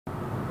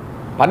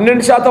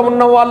12%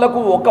 ఉన్న వాళ్లకు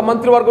ఒక్క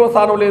మంత్రివర్గం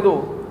స్థానం లేదు.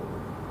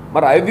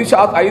 మరి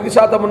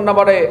 5%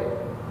 ఉన్నబడే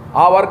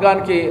ఆ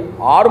వర్గానికి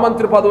 6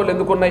 మంత్రి పదవులు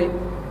ఎందుకున్నాయి?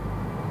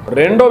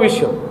 రెండో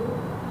విషయం,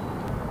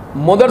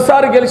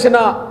 మొదటిసారి గెలిచిన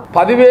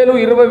 10,000,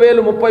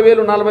 20,000,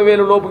 30,000,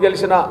 40,000 లోపు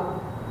గెలిచిన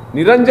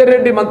నిరంజన్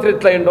రెడ్డి మంత్రి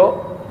ఎట్లయిండో,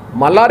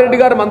 మల్లారెడ్డి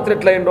గారు మంత్రి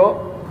ఎట్లయిండో,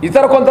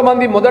 ఇతర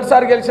కొంతమంది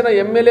మొదటిసారి గెలిచిన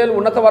ఎమ్మెల్యేలు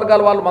ఉన్నత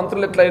వర్గాల వాళ్ళు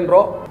మంత్రులు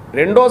ఎట్లయినరో,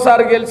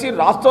 రెండోసారి గెలిచి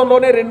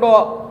రాష్ట్రంలోనే రెండో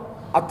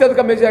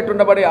అత్యధిక మెజార్టీ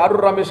ఉండబడే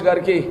ఆరూరు రమేష్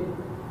గారికి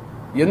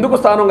ఎందుకు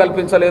స్థానం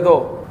కల్పించలేదో,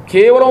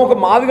 కేవలం ఒక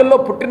మాదిగల్లో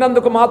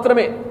పుట్టినందుకు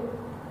మాత్రమే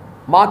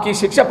మాకు ఈ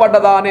శిక్ష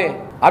పడ్డదా అనే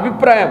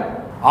అభిప్రాయం,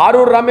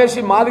 ఆరూరు రమేష్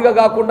మాదిగ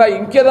కాకుండా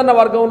ఇంకేదన్నా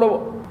వర్గంలో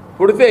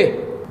పుడితే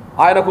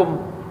ఆయనకు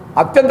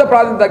అత్యంత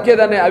ప్రాధాన్యత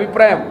దక్కేదనే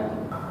అభిప్రాయం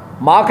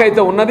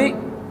మాకైతే ఉన్నది.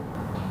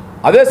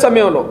 అదే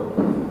సమయంలో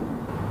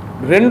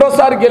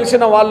రెండోసారి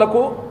గెలిచిన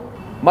వాళ్లకు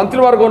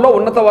మంత్రివర్గంలో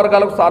ఉన్నత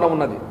వర్గాలకు స్థానం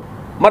ఉన్నది.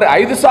 మరి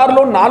 5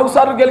 సార్లు 4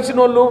 సార్లు గెలిచిన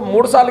వాళ్ళు,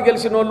 3 సార్లు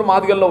గెలిచిన వాళ్ళు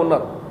మాదిగల్లో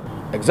ఉన్నారు.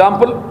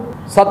 ఎగ్జాంపుల్,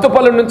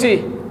 సత్తుపల్లి నుంచి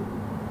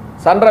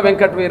సండ్ర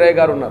వెంకట వీరయ్య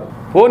గారు ఉన్నారు.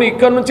 పోనీ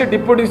ఇక్కడి నుంచి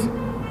డిప్యూటీ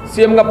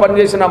సీఎంగా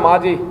పనిచేసిన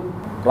మాజీ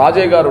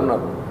రాజయ్య గారు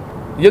ఉన్నారు.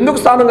 ఎందుకు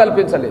స్థానం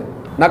కల్పించలేదు?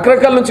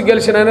 నక్రకల్ నుంచి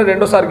గెలిచిన ఆయన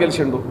రెండోసారి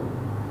గెలిచిండు.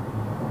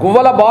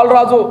 గువ్వల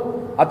బాలరాజు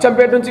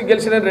అచ్చంపేట నుంచి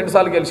గెలిచిన 2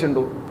 సార్లు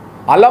గెలిచిండు.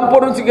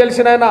 అల్లంపూర్ నుంచి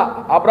గెలిచిన ఆయన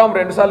అబ్రాహం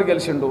 2 సార్లు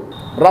గెలిచిండు.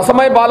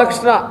 రసమై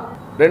బాలకృష్ణ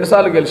 2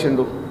 సార్లు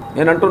గెలిచిండు.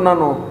 నేను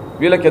అంటున్నాను,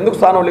 వీళ్ళకి ఎందుకు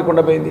స్థానం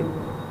లేకుండా పోయింది?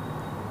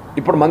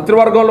 ఇప్పుడు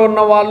మంత్రివర్గంలో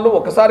ఉన్న వాళ్ళు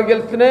ఒకసారి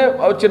గెలిస్తేనే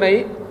వచ్చినాయి,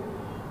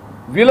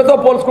 వీళ్ళతో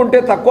పోల్చుకుంటే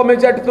తక్కువ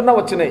మెజార్టీతోనే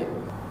వచ్చినాయి.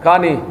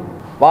 కానీ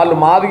వాళ్ళు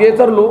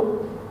మాదిగేతరులు,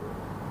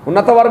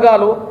 ఉన్నత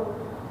వర్గాలు,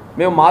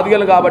 మేము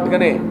మాదిగలు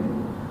కాబట్టిగానే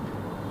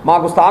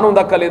మాకు స్థానం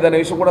దక్కలేదనే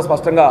విషయం కూడా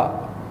స్పష్టంగా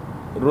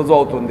రుజువు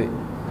అవుతుంది.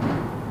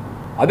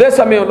 అదే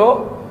సమయంలో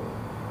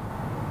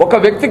ఒక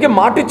వ్యక్తికి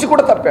మాటిచ్చి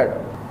కూడా తప్పాడు.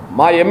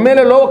 మా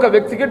ఎమ్మెల్యేలో ఒక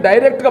వ్యక్తికి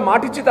డైరెక్ట్గా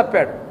మాటిచ్చి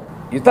తప్పాడు.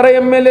 ఇతర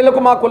ఎమ్మెల్యేలకు,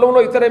 మా కులంలో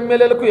ఇతర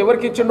ఎమ్మెల్యేలకు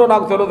ఎవరికి ఇచ్చిండో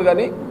నాకు తెలియదు,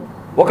 కానీ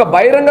ఒక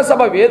బహిరంగ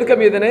సభ వేదిక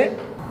మీదనే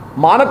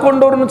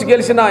మానకొండూరు నుంచి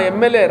గెలిచిన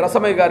ఎమ్మెల్యే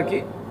రసమయ్య గారికి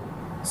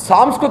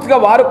సాంస్కృతిక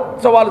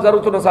వారోత్సవాలు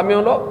జరుగుతున్న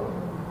సమయంలో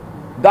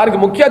దానికి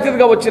ముఖ్య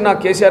అతిథిగా వచ్చిన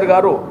కేసీఆర్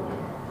గారు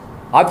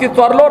అతి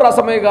త్వరలో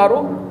రసమయ్య గారు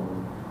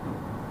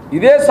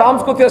ఇదే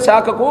సాంస్కృతిక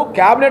శాఖకు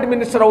క్యాబినెట్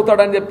మినిస్టర్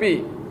అవుతాడని చెప్పి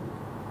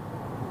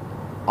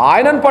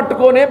ఆయనను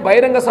పట్టుకొనే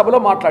బహిరంగ సభలో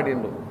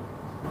మాట్లాడిండు.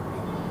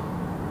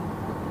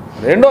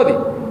 రెండోది,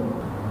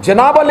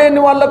 జనాభా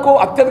లేని వాళ్లకు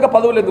అత్యధిక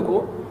పదవులు ఎందుకు?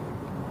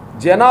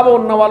 జనాభా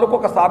ఉన్న వాళ్ళకు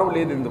ఒక స్థానం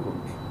లేదు ఎందుకు?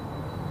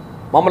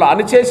 మమ్మల్ని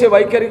అణిచేసే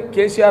వైఖరి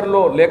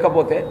కేసీఆర్లో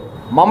లేకపోతే,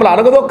 మమ్మల్ని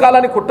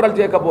అణగదొక్కాలని కుట్రలు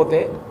చేయకపోతే,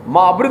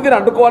 మా అభివృద్ధిని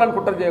అడ్డుకోవాలని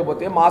కుట్రలు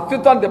చేయకపోతే, మా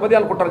అస్తిత్వాన్ని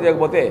దెబ్బతీయాలని కుట్రలు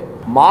చేయకపోతే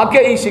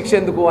మాకే ఈ శిక్ష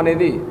ఎందుకు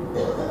అనేది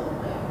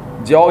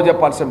జవాబు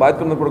చెప్పాల్సిన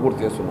బాధ్యత కూడా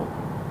గుర్తు చేస్తున్నాం.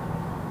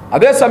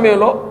 అదే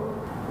సమయంలో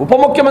ఉప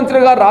ముఖ్యమంత్రి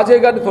గారు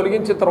రాజయ్య గారిని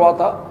తొలగించిన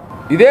తర్వాత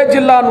ఇదే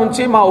జిల్లా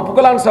నుంచి మా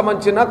ఉపకులానికి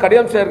సంబంధించిన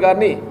కడియం షేర్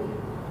గారిని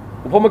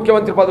ఉప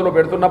ముఖ్యమంత్రి పదవిలో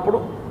పెడుతున్నప్పుడు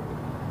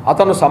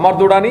అతను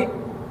సమర్థుడని,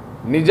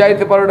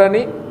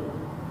 నిజాయితీపరుడని,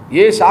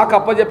 ఏ శాఖ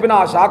అప్పచెప్పినా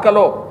ఆ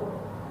శాఖలో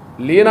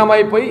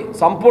లీనమైపోయి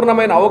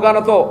సంపూర్ణమైన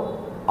అవగాహనతో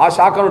ఆ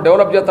శాఖను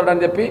డెవలప్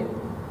చేస్తాడని చెప్పి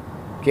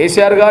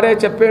కేసీఆర్ గారే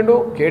చెప్పిండు,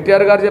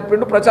 కేటీఆర్ గారు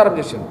చెప్పిండు, ప్రచారం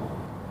చేసిండు.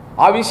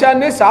 ఆ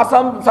విషయాన్ని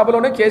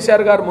శాసనసభలోనే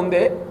కేసీఆర్ గారు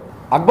ముందే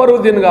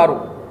అక్బరుద్దీన్ గారు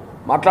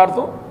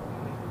మాట్లాడుతూ,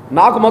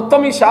 నాకు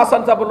మొత్తం ఈ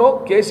శాసనసభలో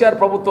కేసీఆర్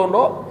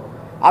ప్రభుత్వంలో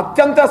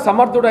అత్యంత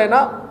సమర్థుడైన,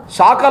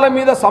 శాఖల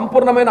మీద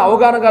సంపూర్ణమైన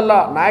అవగాహన గల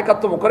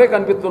నాయకత్వం ఒకరే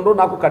కనిపిస్తుండ్రు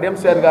నాకు కడియం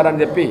షేర్ గారు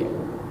అని చెప్పి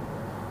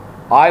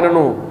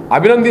ఆయనను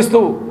అభినందిస్తూ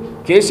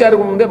కేసీఆర్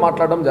ముందే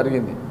మాట్లాడడం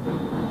జరిగింది.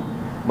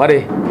 మరి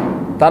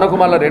తనకు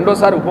మళ్ళీ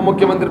రెండోసారి ఉప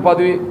ముఖ్యమంత్రి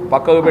పదవి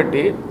పక్కకు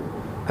పెట్టి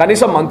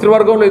కనీసం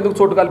మంత్రివర్గంలో ఎందుకు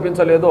చోటు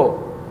కల్పించలేదో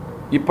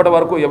ఇప్పటి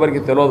వరకు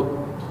ఎవరికి తెలియదు.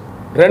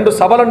 2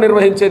 సభలను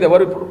నిర్వహించేది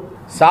ఎవరు? ఇప్పుడు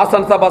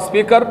శాసనసభ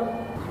స్పీకర్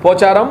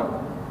పోచారం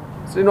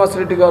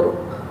శ్రీనివాసరెడ్డి గారు,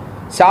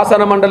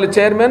 శాసన మండలి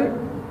చైర్మన్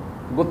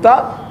గుత్తా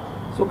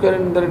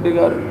సుఖేందర్ రెడ్డి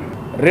గారు.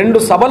 2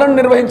 సభలను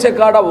నిర్వహించే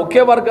కాడ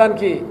ఒకే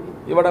వర్గానికి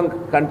ఇవ్వడం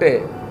కంటే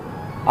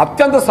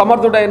అత్యంత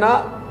సమర్థుడైన,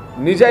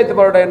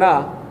 నిజాయితీపరుడైన,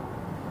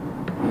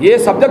 ఏ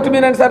సబ్జెక్టు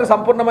మీద సరే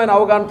సంపూర్ణమైన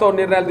అవగాహనతో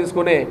నిర్ణయాలు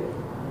తీసుకునే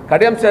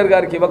కడియం షేర్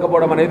గారికి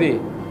ఇవ్వకపోవడం అనేది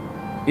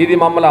ఇది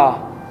మమ్మల్ని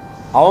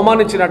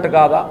అవమానించినట్టు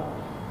కాదా?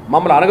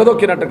 మమ్మల్ని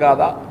అణగదొక్కినట్టు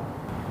కాదా?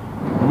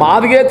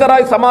 మాదిగేతర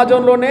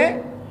సమాజంలోనే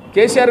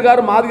కేసీఆర్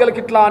గారు మాదిగలకి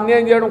ఇట్లా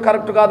అన్యాయం చేయడం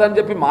కరెక్ట్ కాదని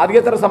చెప్పి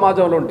మాదిగేతర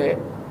సమాజంలో ఉంటే,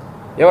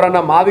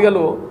 ఎవరన్నా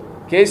మాదిగలు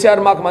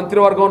కేసీఆర్ మాకు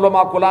మంత్రివర్గంలో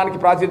మా కులానికి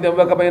ప్రాతినిధ్యం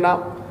ఇవ్వకపోయినా,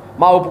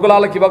 మా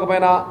ఉపకులాలకు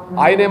ఇవ్వకపోయినా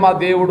ఆయనే మా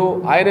దేవుడు,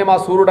 ఆయనే మా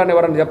సూర్యుడు అని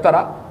ఎవరన్నా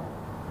చెప్తారా?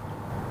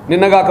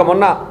 నిన్నగాక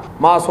మొన్న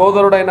మా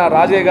సోదరుడైన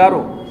రాజయ్య గారు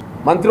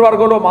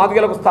మంత్రివర్గంలో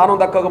మాదిగలకు స్థానం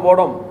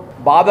దక్కకపోవడం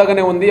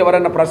బాధగానే ఉంది.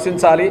 ఎవరైనా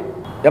ప్రశ్నించాలి,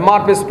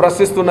 MRPS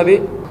ప్రశ్నిస్తున్నది,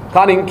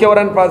 కానీ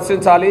ఇంకెవరైనా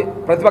ప్రశ్నించాలి,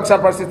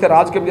 ప్రతిపక్షాలు ప్రశ్నిస్తే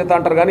రాజకీయం చేస్తా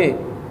అంటారు, కానీ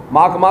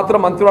మాకు మాత్రం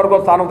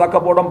మంత్రివర్గంలో స్థానం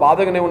దక్కకపోవడం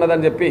బాధగానే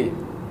ఉన్నదని చెప్పి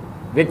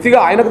వ్యక్తిగా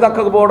ఆయనకు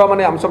దక్కకపోవడం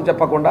అనే అంశం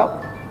చెప్పకుండా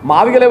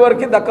మాదిగల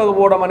ఎవరికి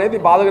దక్కకపోవడం అనేది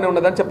బాధగానే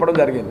ఉన్నదని చెప్పడం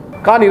జరిగింది.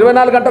 కానీ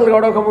 24 గంటలు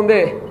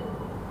గడవకముందే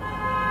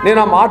నేను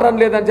ఆ మాట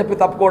అనలేదని చెప్పి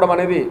తప్పుకోవడం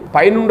అనేది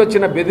పైనుండి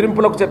వచ్చిన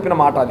బెదిరింపులకు చెప్పిన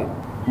మాట. అది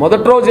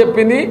మొదటి రోజు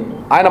చెప్పింది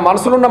ఆయన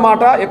మనసులో ఉన్న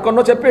మాట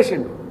ఎక్కడో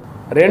చెప్పేసిండు.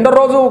 రెండో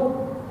రోజు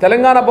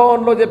తెలంగాణ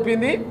భవన్లో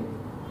చెప్పింది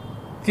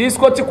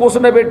తీసుకొచ్చి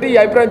కూర్చుండబెట్టి ఈ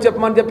అభిప్రాయం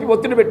చెప్పమని చెప్పి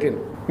ఒత్తిడి పెట్టింది.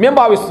 మేము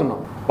భావిస్తున్నాం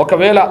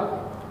ఒకవేళ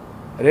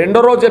రెండో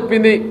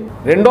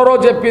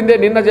రోజు చెప్పిందే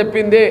నిన్న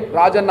చెప్పిందే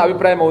రాజన్న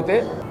అభిప్రాయం అవుతే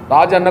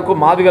రాజన్నకు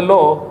మాదిగల్లో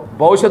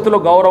భవిష్యత్తులో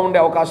గౌరవం ఉండే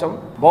అవకాశం,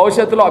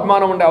 భవిష్యత్తులో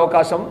అభిమానం ఉండే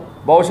అవకాశం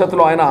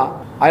భవిష్యత్తులో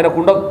ఆయనకు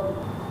ఉండదు.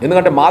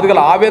 ఎందుకంటే మాదిగల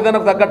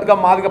ఆవేదనకు తగ్గట్టుగా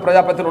మాదిగ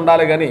ప్రజాపతిలు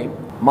ఉండాలి, కానీ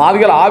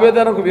మాదిగల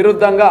ఆవేదనకు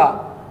విరుద్ధంగా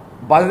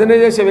భజన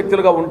చేసే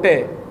వ్యక్తులుగా ఉంటే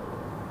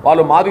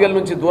వాళ్ళు మాదిగల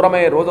నుంచి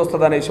దూరమయ్యే రోజు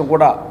వస్తుందనే విషయం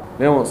కూడా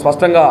మేము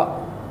స్పష్టంగా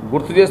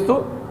గుర్తు చేస్తూ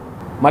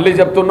మళ్ళీ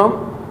చెప్తున్నాం.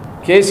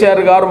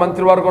 కేసీఆర్ గారు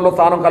మంత్రివర్గంలో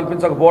స్థానం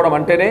కల్పించకపోవడం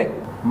అంటేనే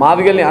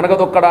మాదిగల్ని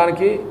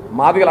అనగదొక్కడానికి,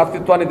 మాదిగల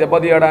అస్తిత్వాన్ని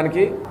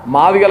దెబ్బతీయడానికి,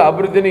 మాదిగల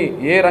అభివృద్ధిని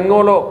ఏ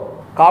రంగంలో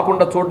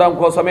కాకుండా చూడడం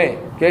కోసమే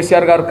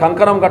కేసీఆర్ గారు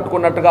కంకణం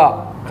కట్టుకున్నట్టుగా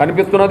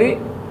కనిపిస్తున్నది.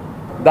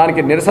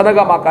 దానికి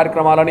నిరసనగా మా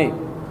కార్యక్రమాలని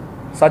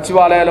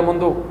సచివాలయాల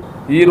ముందు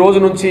ఈ రోజు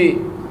నుంచి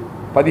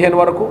 15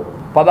 వరకు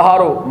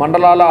 16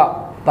 మండలాల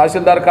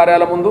తహసీల్దార్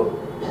కార్యాలయం ముందు,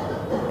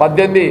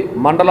 18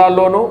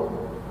 మండలాల్లోనూ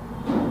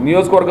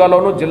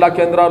నియోజకవర్గాల్లోనూ జిల్లా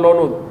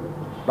కేంద్రాల్లోనూ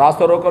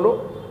రాస్తారోకలు,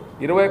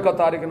 21వ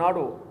తారీఖు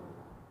నాడు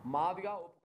మాదిగా